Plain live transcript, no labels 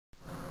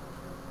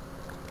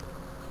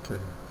Okay,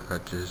 I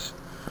just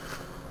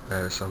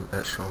added some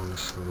extra on the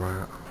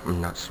surround.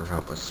 Not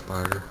surround, but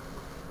spider.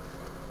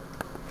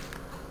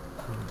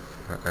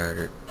 I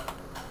added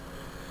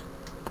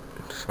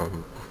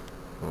some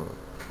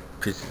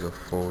pieces of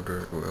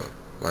folder, well,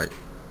 like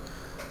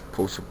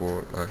poster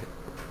board, like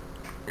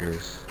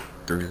there's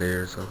 3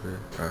 layers of it.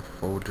 I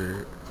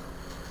folded it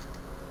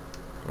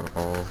on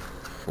all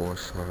 4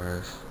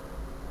 sides.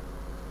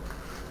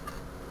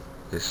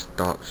 It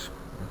stops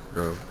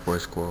the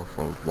voice coil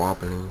from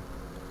wobbling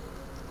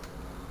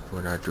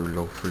when I do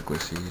low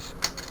frequencies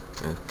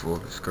and full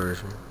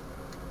excursion.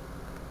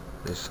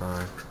 This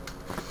time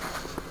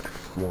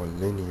more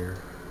linear,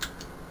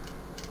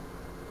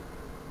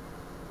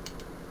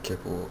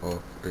 capable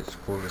of its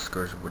full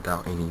excursion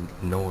without any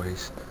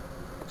noise.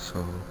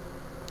 So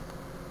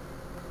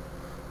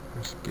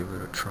let's give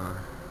it a try.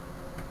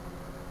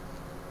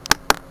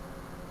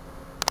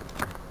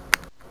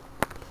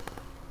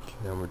 Okay,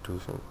 I'm gonna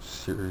do some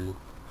series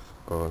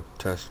of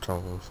test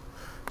tones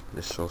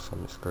to show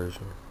some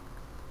excursion.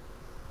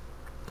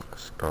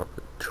 Start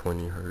with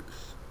 20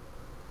 hertz.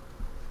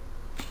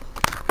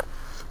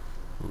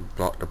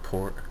 Block the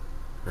port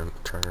and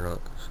turn it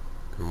up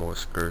and more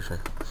excursion.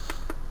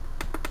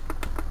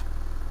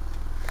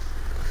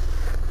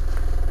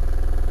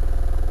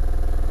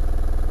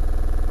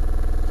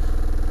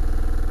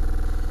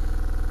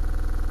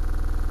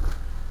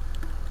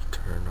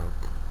 Turn up.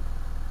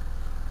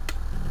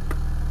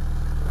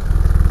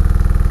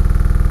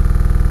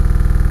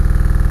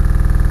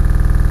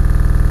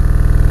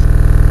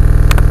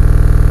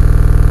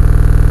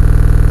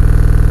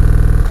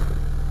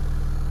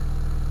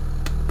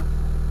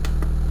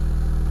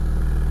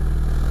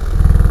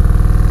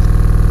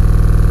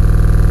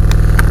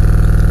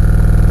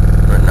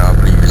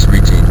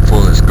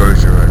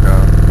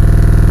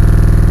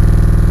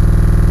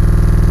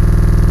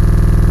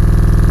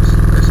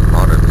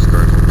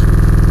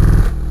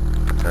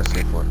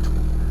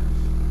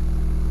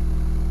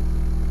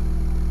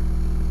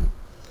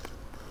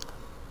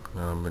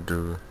 Now I'm gonna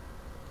do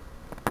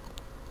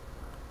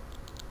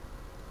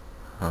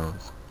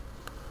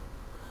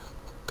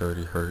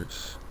 30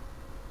 hertz.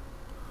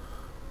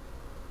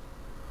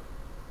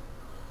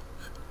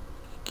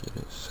 Get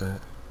it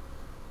set.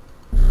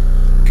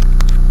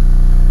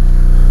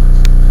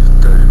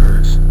 30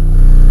 hertz.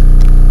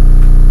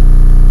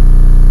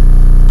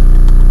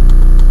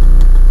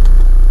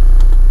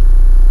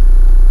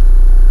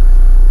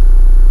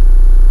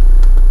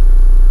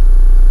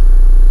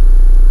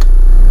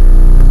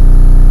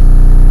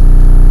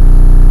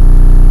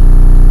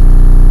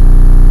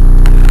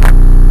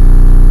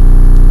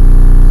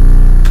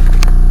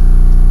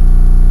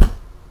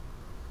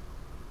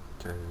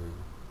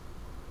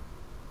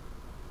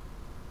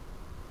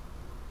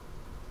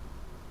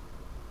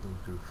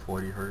 Do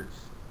 40 hertz.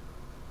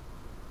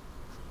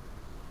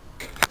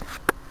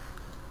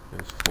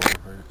 There's 40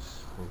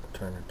 hertz. We'll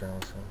turn it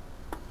down some.